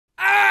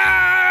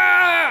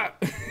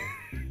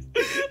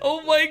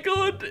Oh my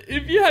god,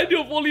 if you had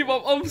your volume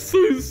up, I'm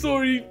so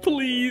sorry,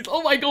 please.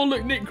 Oh my god,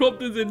 look, Nick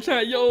Crompton's in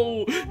chat.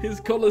 Yo, his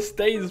color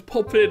stays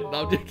popping.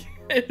 No, I'm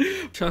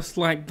joking. Just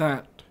like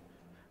that,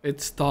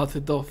 it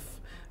started off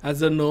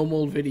as a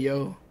normal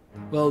video.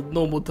 Well,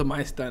 normal to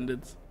my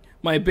standards.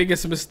 My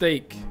biggest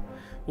mistake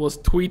was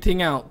tweeting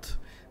out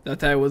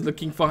that I was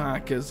looking for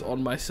hackers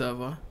on my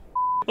server.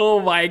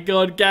 Oh my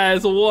god,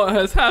 guys, what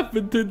has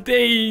happened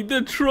today?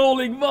 The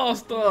trolling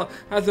master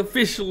has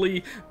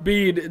officially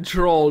been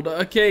trolled.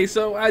 Okay,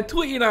 so I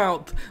tweeted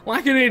out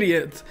like an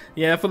idiot.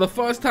 Yeah, for the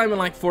first time in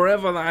like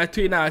forever that I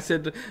tweeted out, I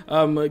said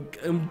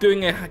I'm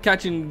doing a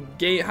catching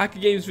hacker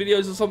games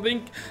videos or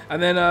something,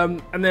 and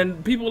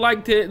then people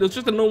liked it. It was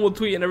just a normal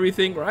tweet and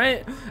everything,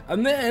 right?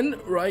 And then,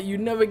 right, you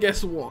never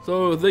guess what.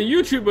 So the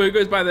YouTuber who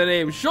goes by the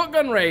name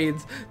Shotgun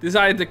Raids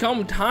decided to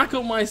come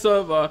tackle my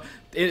server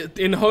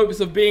in hopes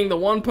of being the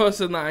one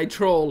person that I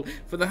troll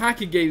for the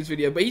hacker games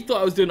video, but he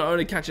thought I was doing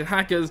only catching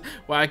hackers,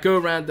 where I go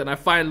around and I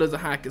find loads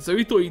of hackers, so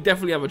he thought he'd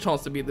definitely have a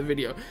chance to be in the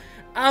video.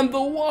 And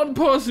the one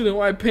person who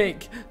I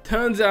pick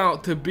turns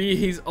out to be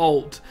his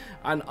alt,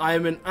 and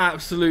I'm an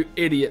absolute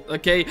idiot.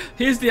 Okay,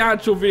 here's the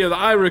actual video that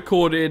I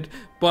recorded,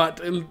 but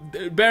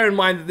bear in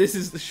mind that this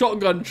is the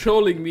Shotgun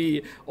trolling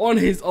me on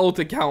his alt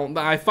account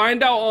that I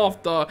find out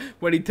after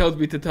when he tells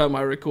me to turn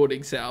my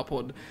recording setup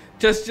on.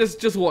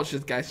 Just watch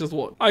this, guys. Just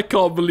watch. I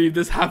can't believe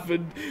this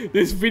happened.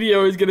 This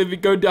video is gonna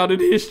go down in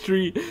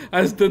history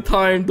as the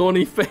time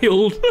Donny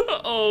failed.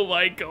 Oh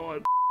my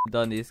god.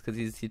 Donny's because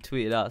he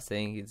tweeted out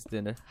saying he's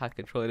doing a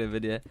hacker trolling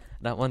video,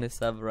 and I'm on his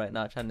server right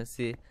now trying to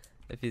see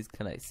if he's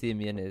can like see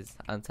me in his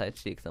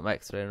anti-cheat because I'm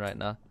X-raying right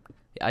now.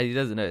 He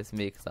doesn't know it's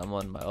me because I'm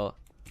on my ult.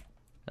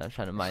 I'm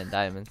trying to mine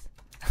diamonds.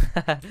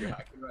 You're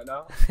hacking right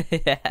now?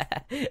 Yeah,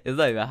 it's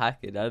not even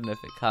hacking. I don't know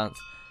if it counts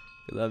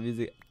because I'm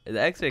using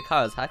the X-ray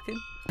car is hacking.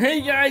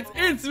 Hey guys,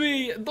 it's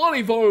me,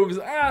 Donny Bobes,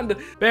 and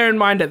bear in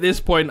mind at this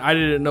point I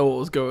didn't know what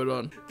was going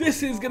on.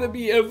 This is gonna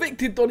be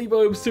evicted Donny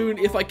Bobes soon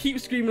if I keep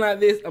screaming like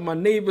this and my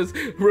neighbors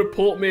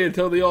report me and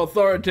tell the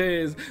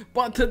authorities.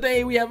 But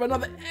today we have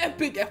another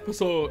epic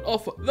episode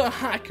of the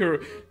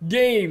Hacker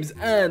Games,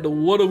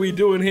 and what are we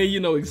doing here?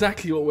 You know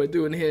exactly what we're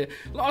doing here.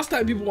 Last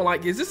time people were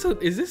like, is this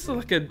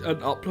like an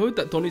upload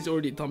that Donny's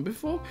already done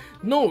before?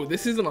 No,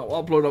 this isn't an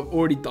upload I've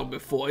already done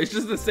before. It's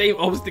just the same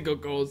obstacle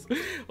course.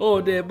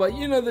 Oh dear, but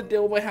you know the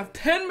deal. They have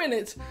 10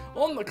 minutes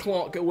on the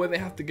clock where they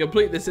have to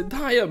complete this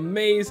entire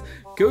maze,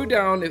 go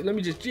down, let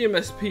me just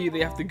GMSP, they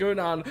have to go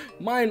down,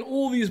 mine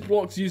all these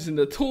blocks using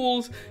the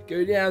tools,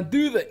 go down,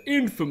 do the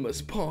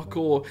infamous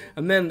parkour,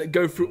 and then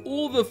go through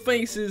all the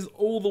faces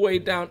all the way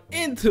down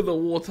into the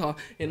water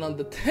in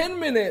under 10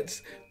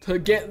 minutes to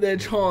get their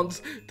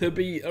chance to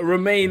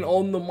remain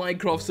on the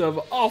Minecraft server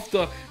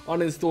after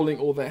uninstalling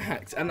all their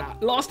hacks. And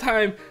last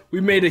time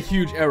we made a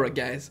huge error,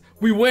 guys.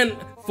 We went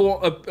for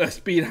a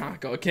speed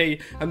hacker, okay,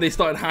 and they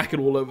started hacking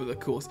all over the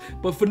course.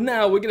 But for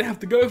now we're gonna have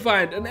to go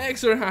find an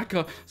extra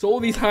hacker. So all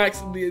these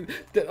hacks,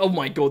 oh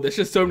my god, there's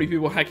just so many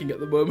people hacking at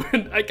the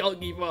moment. I can't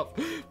keep up.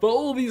 But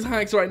all these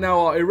hacks right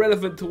now are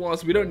irrelevant to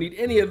us. We don't need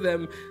any of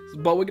them,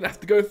 but we're gonna have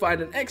to go find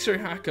an extra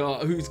hacker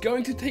who's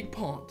going to take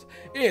part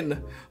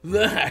in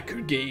the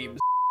Hacker Games.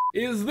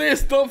 Is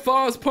this the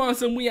first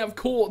person we have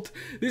caught?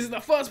 This is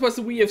the first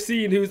person we have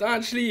seen who's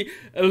actually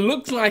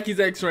looks like he's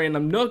X-ray, and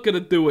I'm not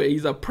gonna do it.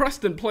 He's a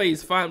Preston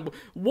Plays fan.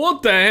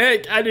 What the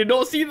heck? I did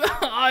not see the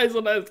eyes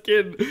on that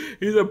skin.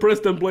 He's a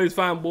Preston Plays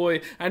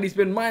fanboy, and he's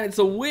been mining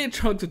some weird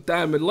chunks of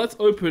diamond. Let's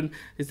open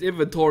his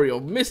inventory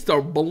of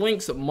Mr.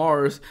 Blinks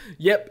Mars.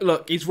 Yep,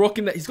 look, he's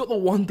rocking that. He's got the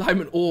 1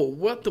 diamond ore.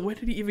 What? Where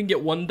did he even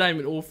get 1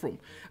 diamond ore from?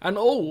 And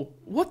oh,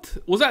 what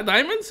was that?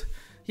 Diamonds?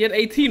 He had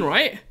 18,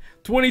 right?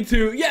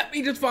 22. Yep,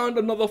 he just found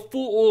another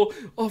full ore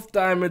of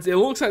diamonds. It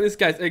looks like this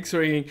guy's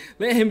X-raying.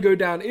 Let him go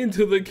down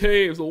into the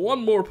caves. So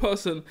one more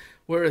person.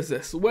 Where is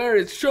this? Where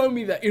is? Show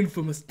me that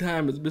infamous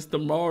diamonds,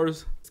 Mr.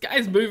 Mars. This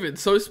guy's moving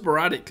so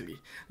sporadically.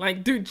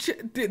 Like, dude,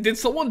 did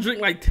someone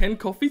drink like 10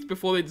 coffees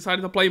before they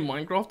decided to play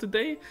Minecraft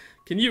today?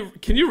 Can you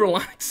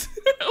relax?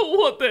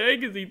 What the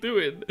heck is he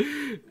doing?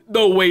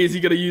 No way is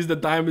he gonna use the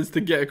diamonds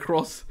to get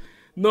across.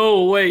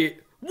 No way.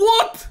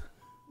 What?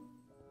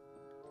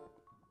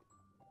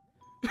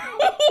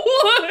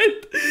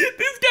 What?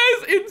 This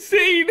guy's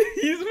insane.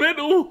 He's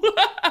mental. What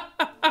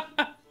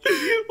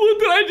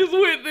did I just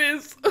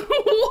witness?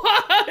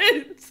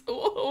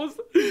 What was...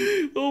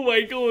 Oh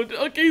my god.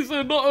 Okay,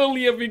 so not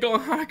only have we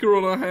got a hacker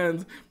on our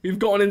hands, we've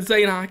got an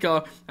insane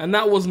hacker, and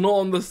that was not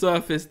on the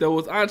surface. There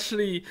was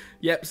actually,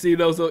 yep, see, it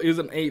was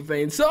an 8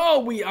 vein. So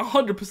we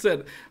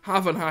 100%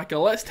 have a hacker.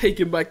 Let's take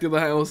him back to the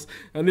house.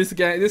 And this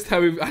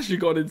time we've actually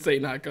got an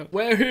insane hacker.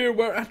 We're here,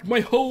 we're at my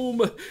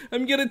home.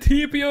 I'm gonna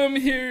TP him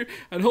here,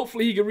 and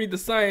hopefully he can read the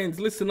signs.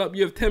 Listen up,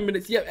 you have 10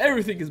 minutes. Yep,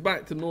 everything is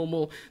back to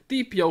normal.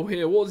 DPO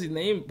here, what was his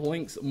name?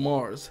 Blinks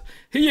Mars.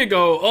 Here you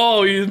go.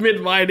 Oh, he's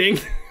mid-mining.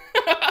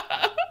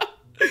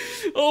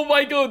 Oh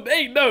my god,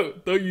 hey, no,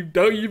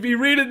 don't you be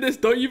reading this,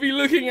 don't you be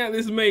looking at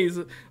this maze,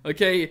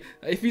 okay?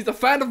 If he's a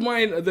fan of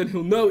mine, then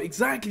he'll know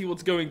exactly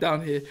what's going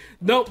down here.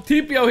 Nope,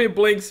 TPO here,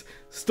 Blinks,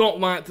 stop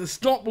that,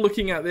 stop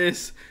looking at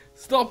this,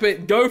 Stop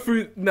it. Go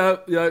through.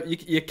 No,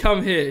 you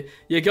come here.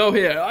 You go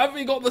here. I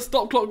haven't got the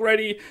stop clock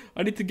ready.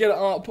 I need to get it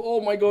up. Oh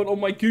my god, on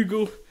my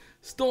Google.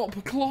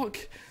 Stop clock.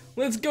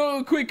 Let's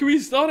go. Quick,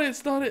 restart it.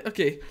 Start it.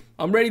 Okay,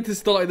 I'm ready to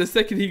start it the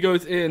second he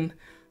goes in.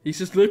 He's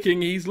just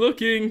looking. He's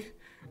looking.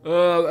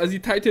 Has he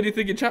typed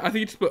anything in chat? I think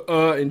he just put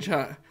in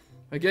chat.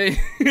 Okay,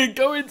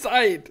 go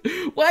inside.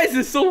 Why is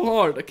this so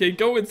hard? Okay,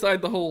 go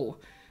inside the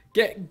hole.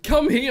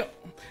 Come here.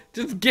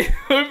 Just get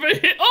over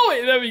here. Oh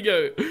wait, there we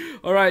go.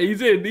 All right,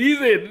 he's in.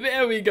 He's in.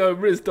 There we go,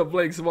 Mr.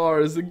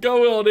 BlinxMars.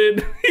 Go on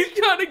in. He's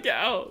trying to get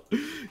out.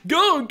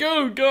 Go,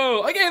 go,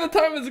 go. Okay, the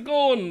time is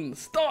gone.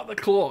 Start the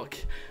clock.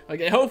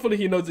 Okay, hopefully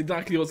he knows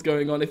exactly what's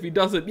going on. If he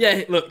doesn't,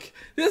 yeah, look,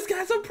 this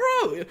guy's a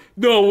pro.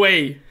 No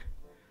way.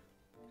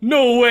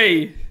 No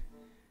way.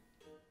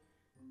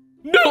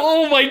 No,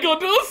 oh my god,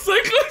 that was so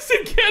close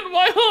again,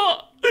 my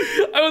heart.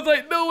 I was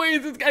like, no way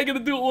is this guy gonna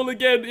do it all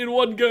again in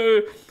one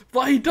go.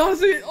 But he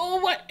does it,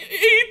 oh my,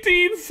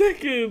 18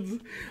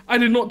 seconds. I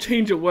did not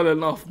change it well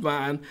enough,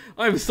 man.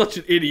 I'm such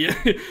an idiot.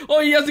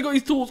 Oh, he hasn't got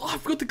his tools. Oh, I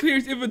forgot to clear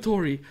his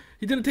inventory.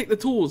 He didn't take the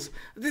tools.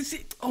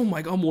 Oh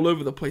my god, I'm all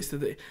over the place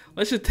today.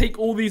 Let's just take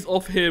all these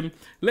off him.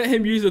 Let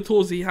him use the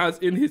tools he has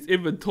in his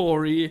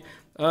inventory.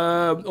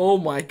 Oh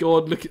my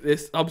god, look at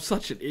this. I'm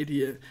such an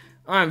idiot.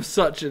 I'm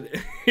such an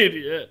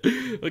idiot.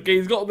 Okay,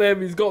 he's got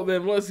them. He's got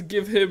them. Let's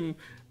give him,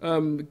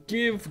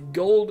 give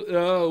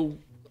gold,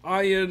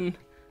 iron,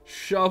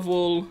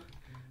 shovel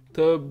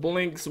to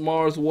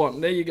BlinxMars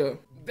 1. There you go.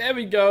 There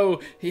we go.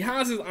 He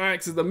has his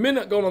axe. There's a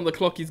minute gone on the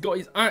clock. He's got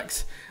his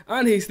axe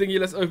and his thingy.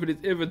 Let's open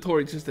his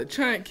inventory just to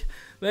check.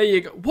 There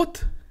you go.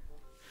 What?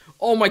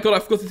 Oh my god, I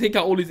forgot to take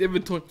out all his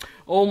inventory.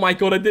 Oh my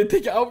god, I didn't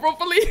take it out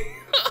properly.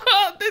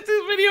 This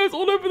video is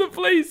all over the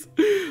place.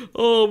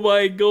 Oh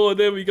my god,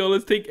 there we go.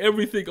 Let's take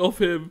everything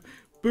off him.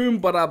 Boom,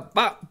 bada,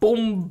 bat,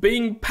 boom,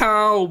 bing,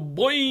 pow,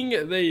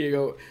 boing. There you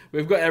go.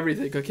 We've got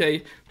everything,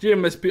 okay?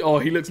 GMSP. Oh,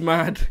 he looks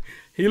mad.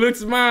 He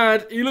looks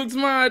mad. He looks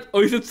mad.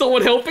 Oh, he said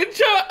someone help in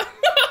chat.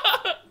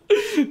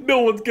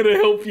 No one's gonna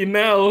help you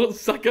now,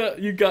 sucker.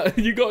 You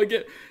gotta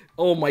get.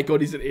 Oh my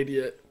god, he's an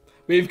idiot.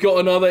 We've got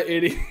another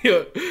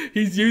idiot.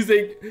 He's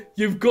using.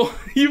 You've got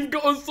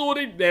a sword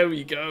in. There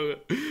we go.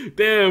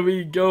 There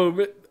we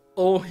go.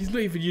 Oh, he's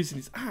not even using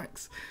his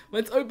axe.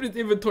 Let's open his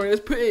inventory.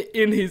 Let's put it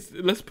in his.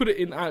 Let's put it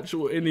in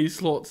his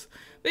slots.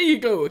 There you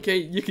go. Okay,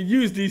 you can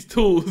use these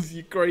tools.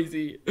 You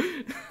crazy.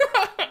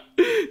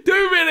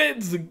 2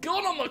 minutes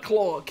gone on the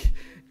clock.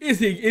 Is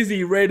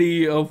he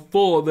ready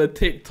for the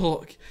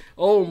TikTok?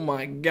 Oh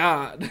my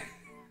god.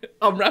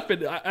 I'm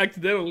rapping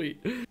accidentally.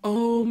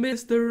 Oh,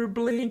 Mr.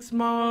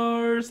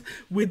 BlinxMars,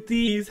 with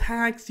these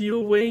hacks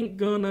you ain't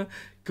gonna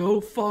go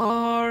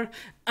far.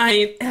 I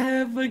ain't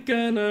ever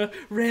gonna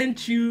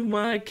rent you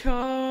my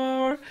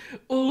car.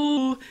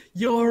 Oh,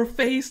 your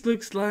face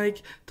looks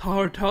like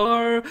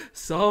tartar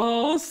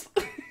sauce.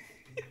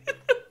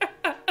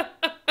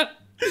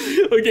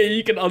 Okay,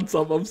 you can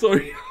unsub. I'm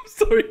sorry. I'm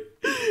sorry.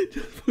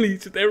 Just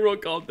please, just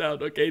everyone calm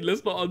down, okay?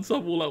 Let's not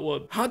unsub all at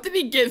once. How did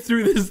he get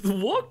through this?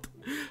 What?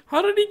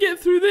 How did he get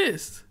through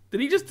this?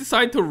 Did he just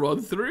decide to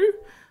run through?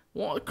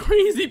 What a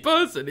crazy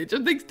person. It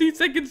just takes 2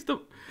 seconds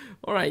to...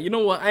 Alright, you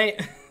know what?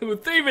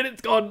 With 3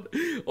 minutes gone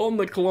on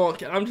the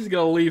clock, I'm just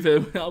gonna leave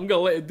him. I'm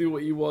gonna let him do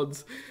what he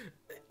wants.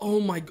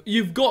 Oh my...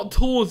 You've got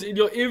tools in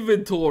your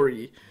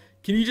inventory.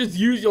 Can you just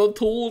use your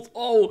tools?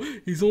 Oh,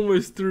 he's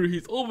almost through.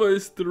 He's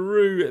almost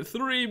through.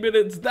 3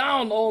 minutes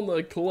down on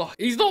the clock.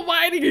 He's not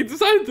mining. He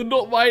decided to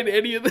not mine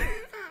any of them.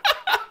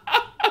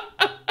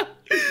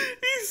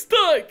 He's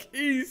stuck.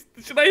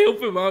 Should I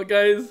help him out,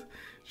 guys?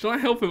 Should I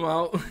help him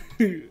out?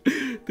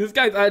 This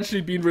guy's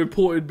actually been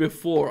reported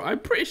before. I'm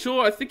pretty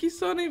sure. I think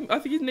his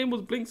name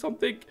was Blink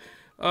something.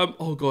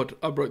 Oh god,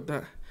 I broke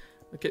that.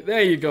 Okay,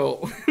 there you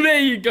go. There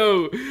you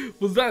go.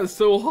 Was that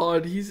so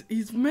hard?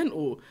 He's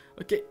mental.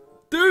 Okay.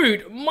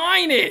 Dude,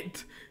 mine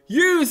it!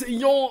 Use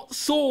your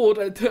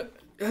sword to...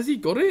 Has he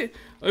got it?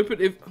 Open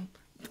it.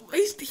 At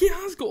least he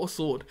has got a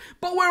sword.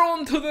 But we're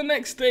on to the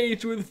next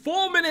stage with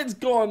 4 minutes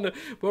gone.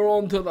 We're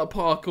on to the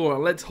parkour.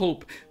 And let's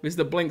hope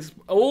Mr. Blinx...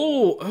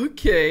 Oh,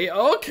 okay.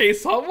 Okay,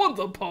 someone's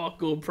a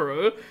parkour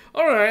pro.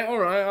 Alright,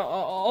 alright.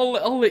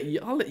 I'll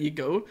let you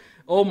go.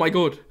 Oh my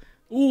god.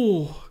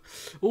 Ooh.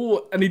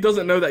 Ooh, and he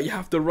doesn't know that you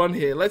have to run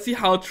here. Let's see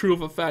how true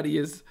of a fan he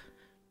is.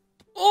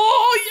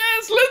 Oh,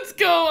 yes, let's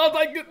go. I was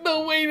like,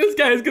 no way, this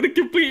guy is going to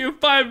complete in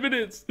 5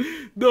 minutes.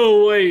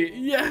 No way.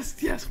 Yes,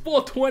 yes,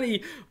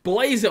 4:20.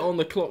 Blaze it on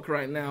the clock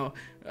right now.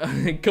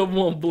 Come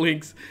on,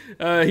 Blinx.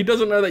 He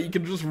doesn't know that you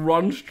can just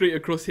run straight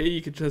across here.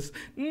 You can just,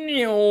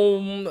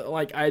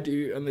 like I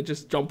do, and then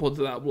just jump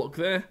onto that block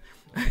there.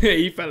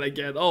 He fell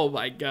again. Oh,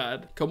 my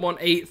God. Come on,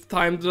 8th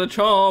time's the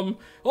charm.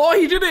 Oh,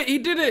 he did it. He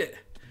did it.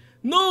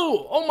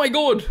 No. Oh, my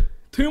God.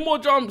 2 more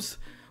jumps.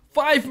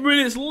 5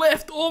 minutes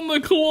left on the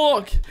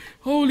clock.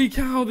 Holy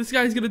cow, this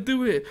guy's gonna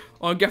do it.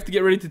 Oh, I'm gonna have to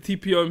get ready to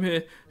TPO him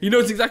here. He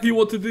knows exactly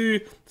what to do.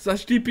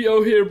 Slash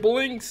TPO here,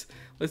 Blinx.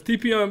 Let's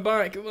TPO him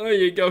back. There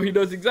you go. He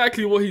knows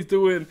exactly what he's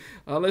doing.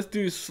 Let's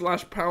do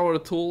slash power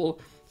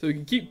tool. So we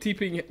can keep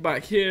TPing it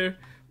back here.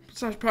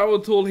 slash power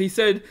tool. He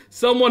said,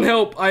 "Someone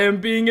help! I am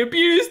being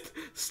abused.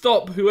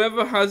 Stop!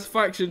 Whoever has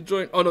faction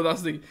join." Oh no,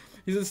 that's the.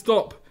 He said,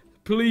 "Stop!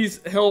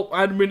 Please help!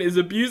 Admin is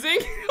abusing."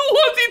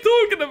 What's he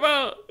talking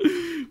about?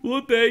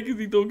 What the heck is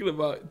he talking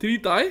about? Did he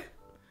die?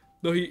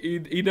 No, he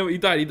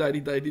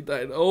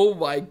died. Oh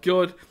my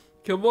god!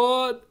 Come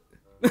on!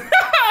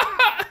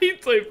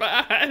 He's so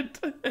bad.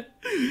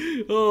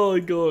 Oh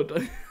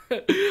god.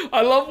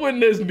 I love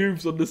when there's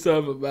noobs on the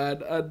server,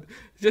 man. And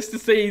just to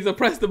say he's a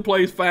Preston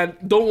Plays fan,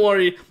 don't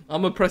worry,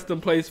 I'm a Preston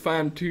Plays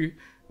fan too.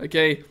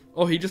 Okay.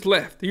 Oh, he just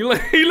left. He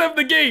left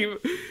the game.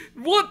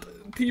 What?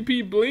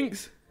 TP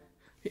blinks.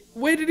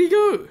 Where did he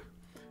go?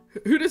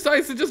 Who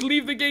decides to just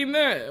leave the game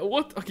there?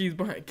 What? Okay, he's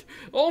back.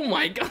 Oh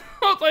my god.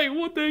 Like,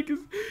 what the heck is...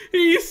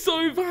 He's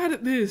so bad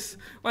at this.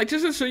 Like,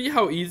 just to show you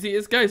how easy it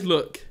is, guys,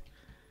 look.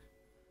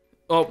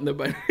 Oh,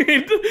 never mind.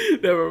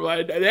 Never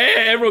mind.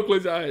 Everyone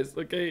close your eyes,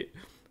 okay?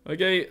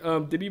 Okay,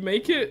 did he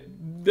make it?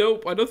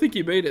 Nope, I don't think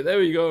he made it. There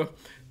we go.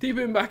 Deep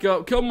him back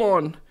up. Come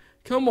on.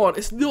 Come on.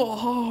 It's not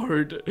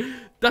hard.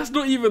 That's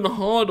not even the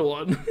hard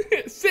one.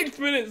 6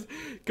 minutes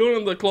going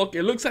on the clock.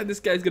 It looks like this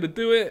guy's going to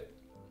do it.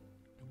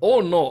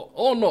 Or not.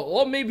 Or not.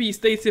 Or maybe he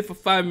stays here for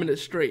 5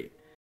 minutes straight.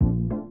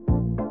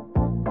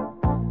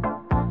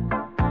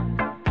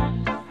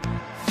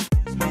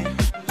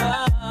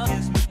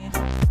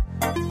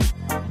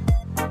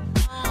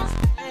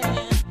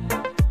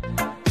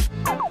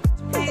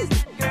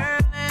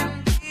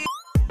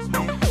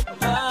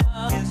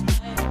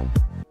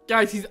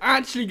 Guys, he's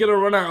actually gonna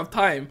run out of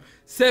time.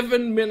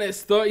 7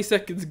 minutes, 30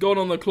 seconds gone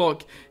on the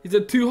clock. He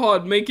said, "Too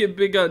hard, make it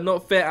bigger,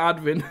 not fair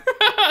admin."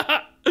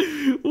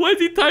 Why is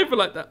he typing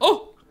like that?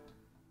 Oh!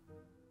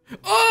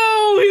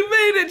 Oh, he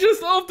made it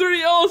just after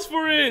he asked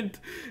for it.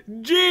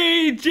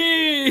 GG.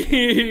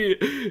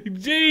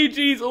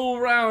 GG's all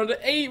round.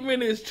 8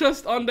 minutes,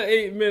 just under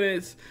 8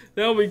 minutes.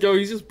 There we go.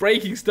 He's just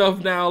breaking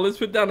stuff now. Let's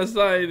put down a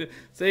sign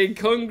saying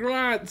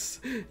congrats.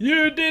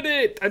 You did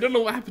it. I don't know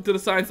what happened to the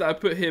signs that I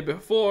put here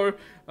before.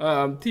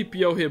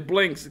 TPO here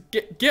blinks.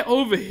 Get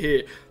over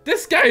here.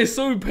 This guy is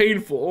so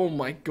painful. Oh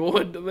my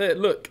god.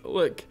 Look.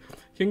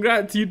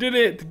 Congrats, you did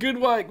it. Good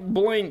work,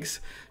 blinks.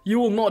 You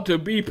will not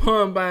be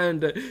perm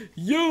banned.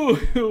 You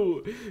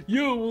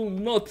will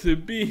not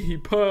be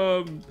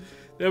perm.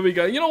 There we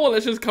go. You know what?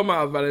 Let's just come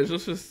out of manage.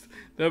 Let's just.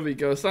 There we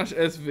go.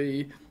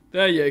 /SV.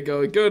 There you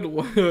go. Good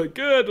work.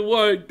 Good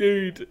work,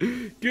 dude.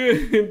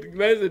 Good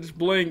message,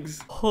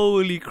 blinks.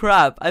 Holy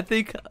crap. I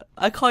think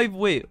I can't even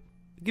wait.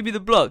 Give me the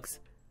blocks.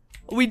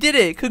 We did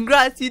it.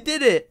 Congrats, you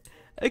did it.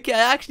 Okay,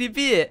 I actually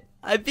beat it.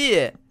 I beat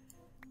it.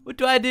 What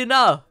do I do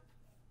now?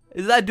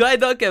 Do I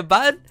not get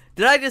banned?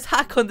 Did I just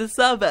hack on the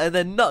server and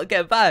then not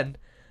get banned?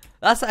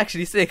 That's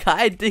actually sick.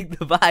 I dig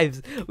the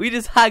vibes. We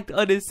just hacked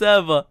on his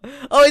server.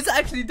 Oh, it's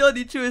actually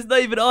Donny True. It's not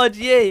even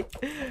RGA.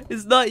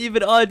 It's not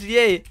even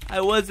RGA.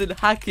 I wasn't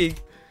hacking.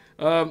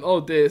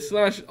 Oh dear, /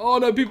 oh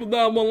no, people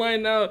now, I'm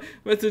online now.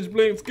 Message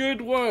blinks.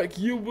 Good work.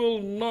 You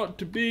will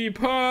not be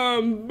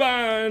perm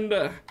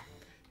banned.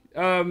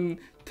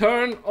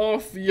 Turn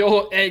off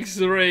your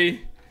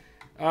X-ray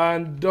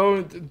and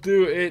don't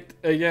do it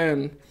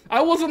again.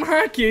 I wasn't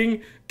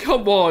hacking.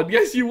 Come on.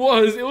 Yes, you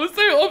was. It was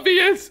so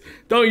obvious.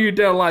 Don't you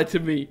dare lie to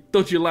me.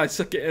 Don't you lie,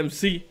 suck it,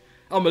 MC.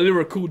 I'm a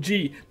lyrical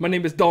G. My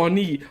name is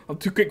Donny. I'm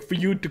too quick for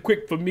you, too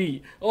quick for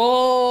me.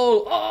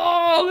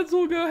 Oh, let's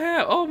all go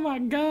here. Oh my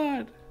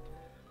god.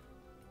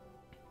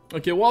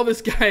 Okay, while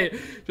this guy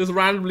just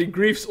randomly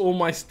griefs all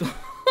my stuff.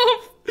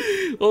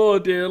 Oh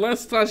dear,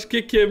 let's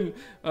kick him.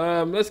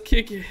 Let's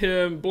kick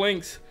him.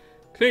 Blinks.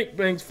 Click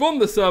blinks from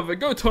the server.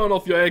 Go turn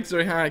off your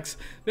X-ray hacks.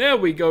 There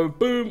we go.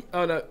 Boom.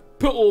 No,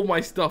 put all my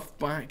stuff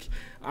back.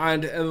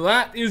 And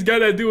that is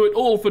gonna do it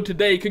all for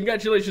today.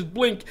 Congratulations,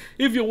 Blink.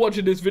 If you're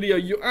watching this video,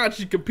 you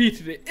actually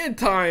completed it in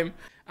time.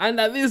 And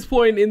at this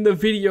point in the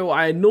video,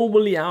 I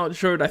normally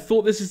outroed. I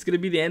thought this is going to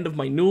be the end of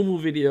my normal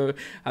video.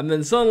 And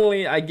then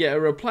suddenly I get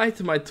a reply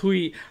to my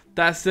tweet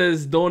that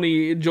says,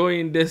 Donny,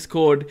 join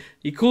Discord.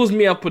 He calls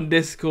me up on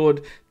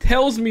Discord,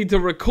 tells me to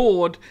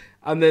record.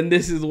 And then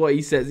this is what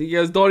he says. He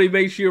goes, Donny,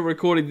 make sure you're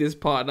recording this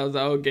part. And I was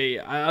like, okay.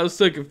 I was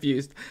so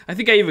confused. I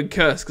think I even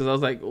cursed because I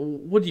was like,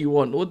 what do you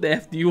want? What the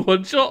F do you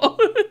want, shot?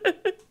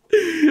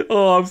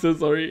 Oh, I'm so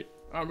sorry.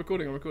 I'm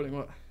recording,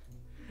 what?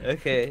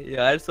 Okay,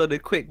 yeah, I just want a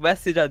quick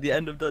message at the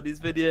end of Donny's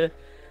video.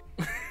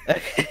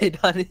 Okay,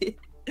 Donny.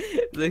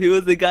 So who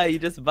was the guy you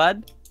just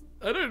banned?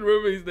 I don't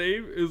remember his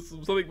name. It was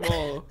something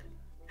more.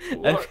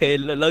 Okay,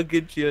 log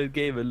into your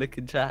game and look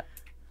in chat.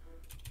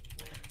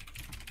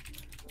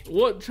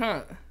 What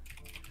chat?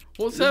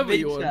 What server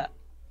you on?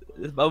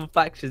 There's my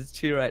factions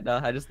 2 right now.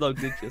 I just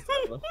logged into your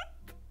server.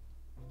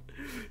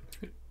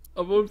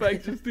 I'm on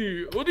factions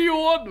 2. What do you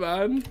want,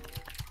 man?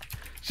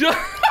 Shut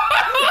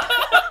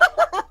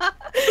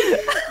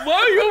Why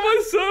are you on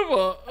my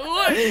server?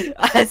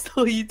 What? I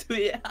saw you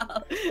tweet it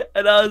out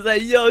and I was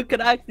like, yo,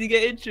 can I actually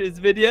get into this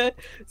video?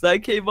 So I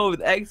came on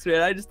with X-ray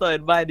and I just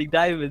started mining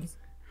diamonds.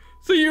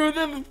 So you were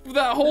there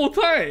that whole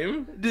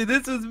time? Dude,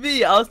 this was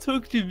me. I was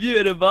talking to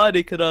Mute and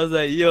Amarnik and I was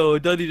like, yo,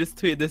 Donny just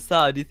tweeted this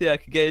out. Do you think I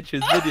could get into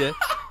his video?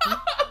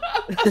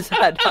 So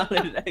I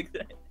downloaded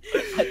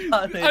X-Ray.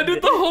 I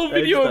did the whole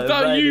video X-Ray,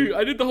 about right? you.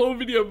 I did the whole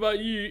video about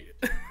you.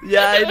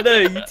 Yeah, I know.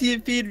 You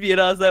TP'd me,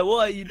 and I was like,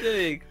 "What are you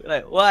doing?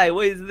 Like, why?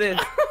 What is this?"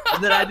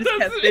 And then I just kept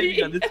That's thinking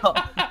me. on the top.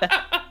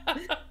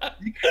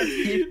 You kept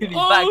TPing me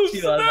Oh, back to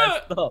you. I was snap.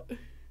 like, "Stop."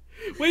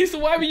 Wait, so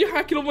why were you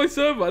hacking on my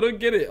server? I don't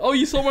get it. Oh,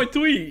 you saw my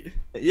tweet.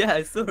 Yeah,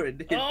 I saw it,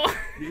 dude. Oh.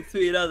 You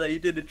tweeted out that you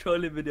did the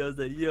trolling video. I was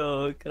like,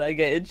 "Yo, can I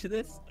get into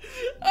this?"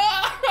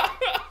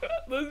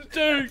 Those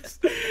jokes.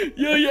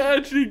 Yo, you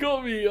actually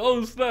got me.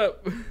 Oh, snap.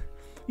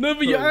 No,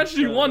 but you Oh,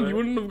 actually God, won. man. You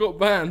wouldn't have got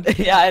banned.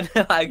 Yeah, I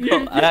know. I You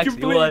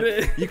actually won.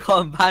 completed it. You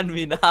can't ban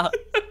me now.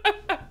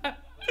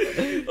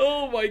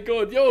 Oh my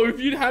god. Yo, if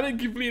you hadn't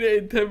completed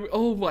it in 10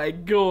 oh my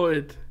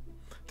god.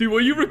 Dude,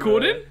 were you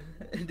recording?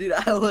 Dude,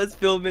 I was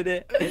filming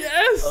it.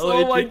 Yes. I Oh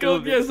wanted my to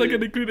god. film it Yes, I too.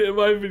 can include it in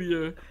my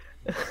video.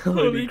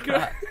 Holy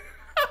crap.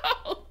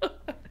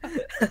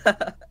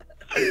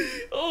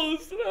 Oh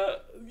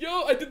snap.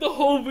 Yo, I did the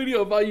whole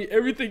video about you.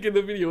 Everything in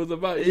the video was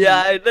about you.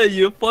 Yeah, I know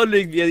you were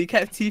following me and you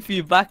kept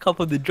TPing back up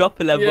on the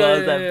dropper level. Yeah, I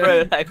was yeah, like, yeah.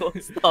 bro, like, oh,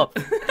 stop.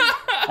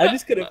 I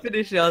just couldn't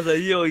finish it. I was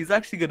like, yo, he's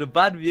actually gonna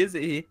ban me,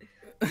 isn't he?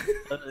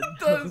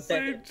 That's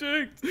so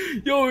jokes.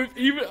 Yo, if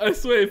even I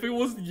swear, if it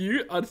was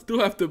you, I'd still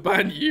have to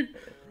ban you.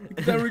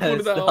 Because I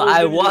recorded that So whole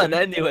I video. won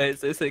anyway,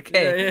 so it's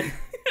okay. Yeah,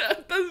 yeah.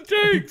 That's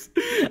jokes.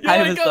 Yo, I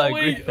I was can't not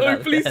wait. agree for Oh,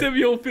 that, please man. send me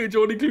your picture. I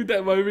want to include that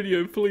in my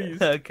video,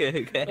 please.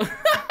 Okay, okay.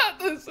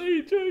 That's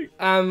so joke.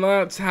 And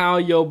that's how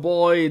your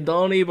boy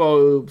Donny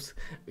Bobes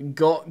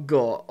got.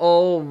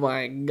 Oh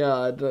my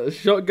god.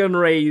 Shotgun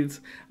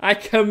raids. I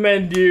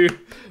commend you.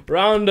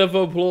 Round of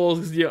applause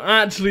because you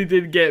actually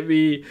did get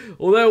me.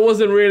 Although it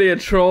wasn't really a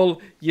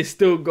troll, you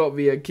still got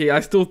me, okay? I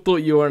still thought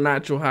you were an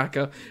actual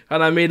hacker.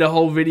 And I made a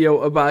whole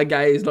video about a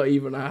guy who's not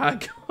even a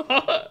hacker.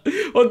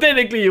 Well,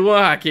 technically you were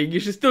hacking. You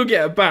should still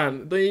get a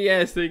ban. Don't you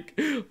guys think?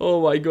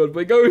 Oh my god.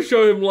 But go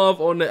show him love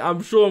on it.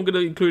 I'm sure I'm going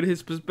to include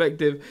his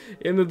perspective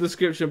in the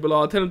description below.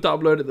 I'll tell him to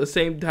upload at the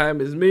same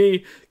time as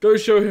me. Go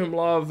show him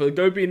love.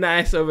 Go be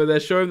nice over there.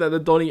 Show him that the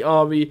Donny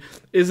army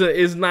is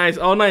nice.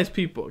 Oh, nice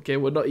people. Okay,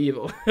 we're not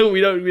evil.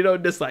 we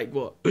don't dislike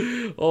what.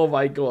 Oh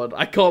my god.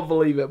 I can't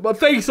believe it. But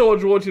thanks so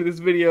much for watching this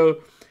video.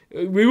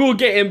 We will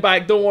get him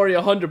back. Don't worry,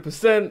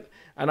 100%.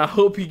 And I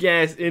hope you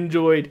guys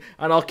enjoyed,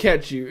 and I'll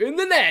catch you in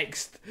the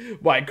next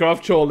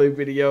Minecraft trolling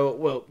video.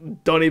 Well,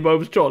 Donny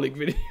Bobes trolling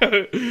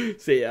video.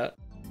 See ya.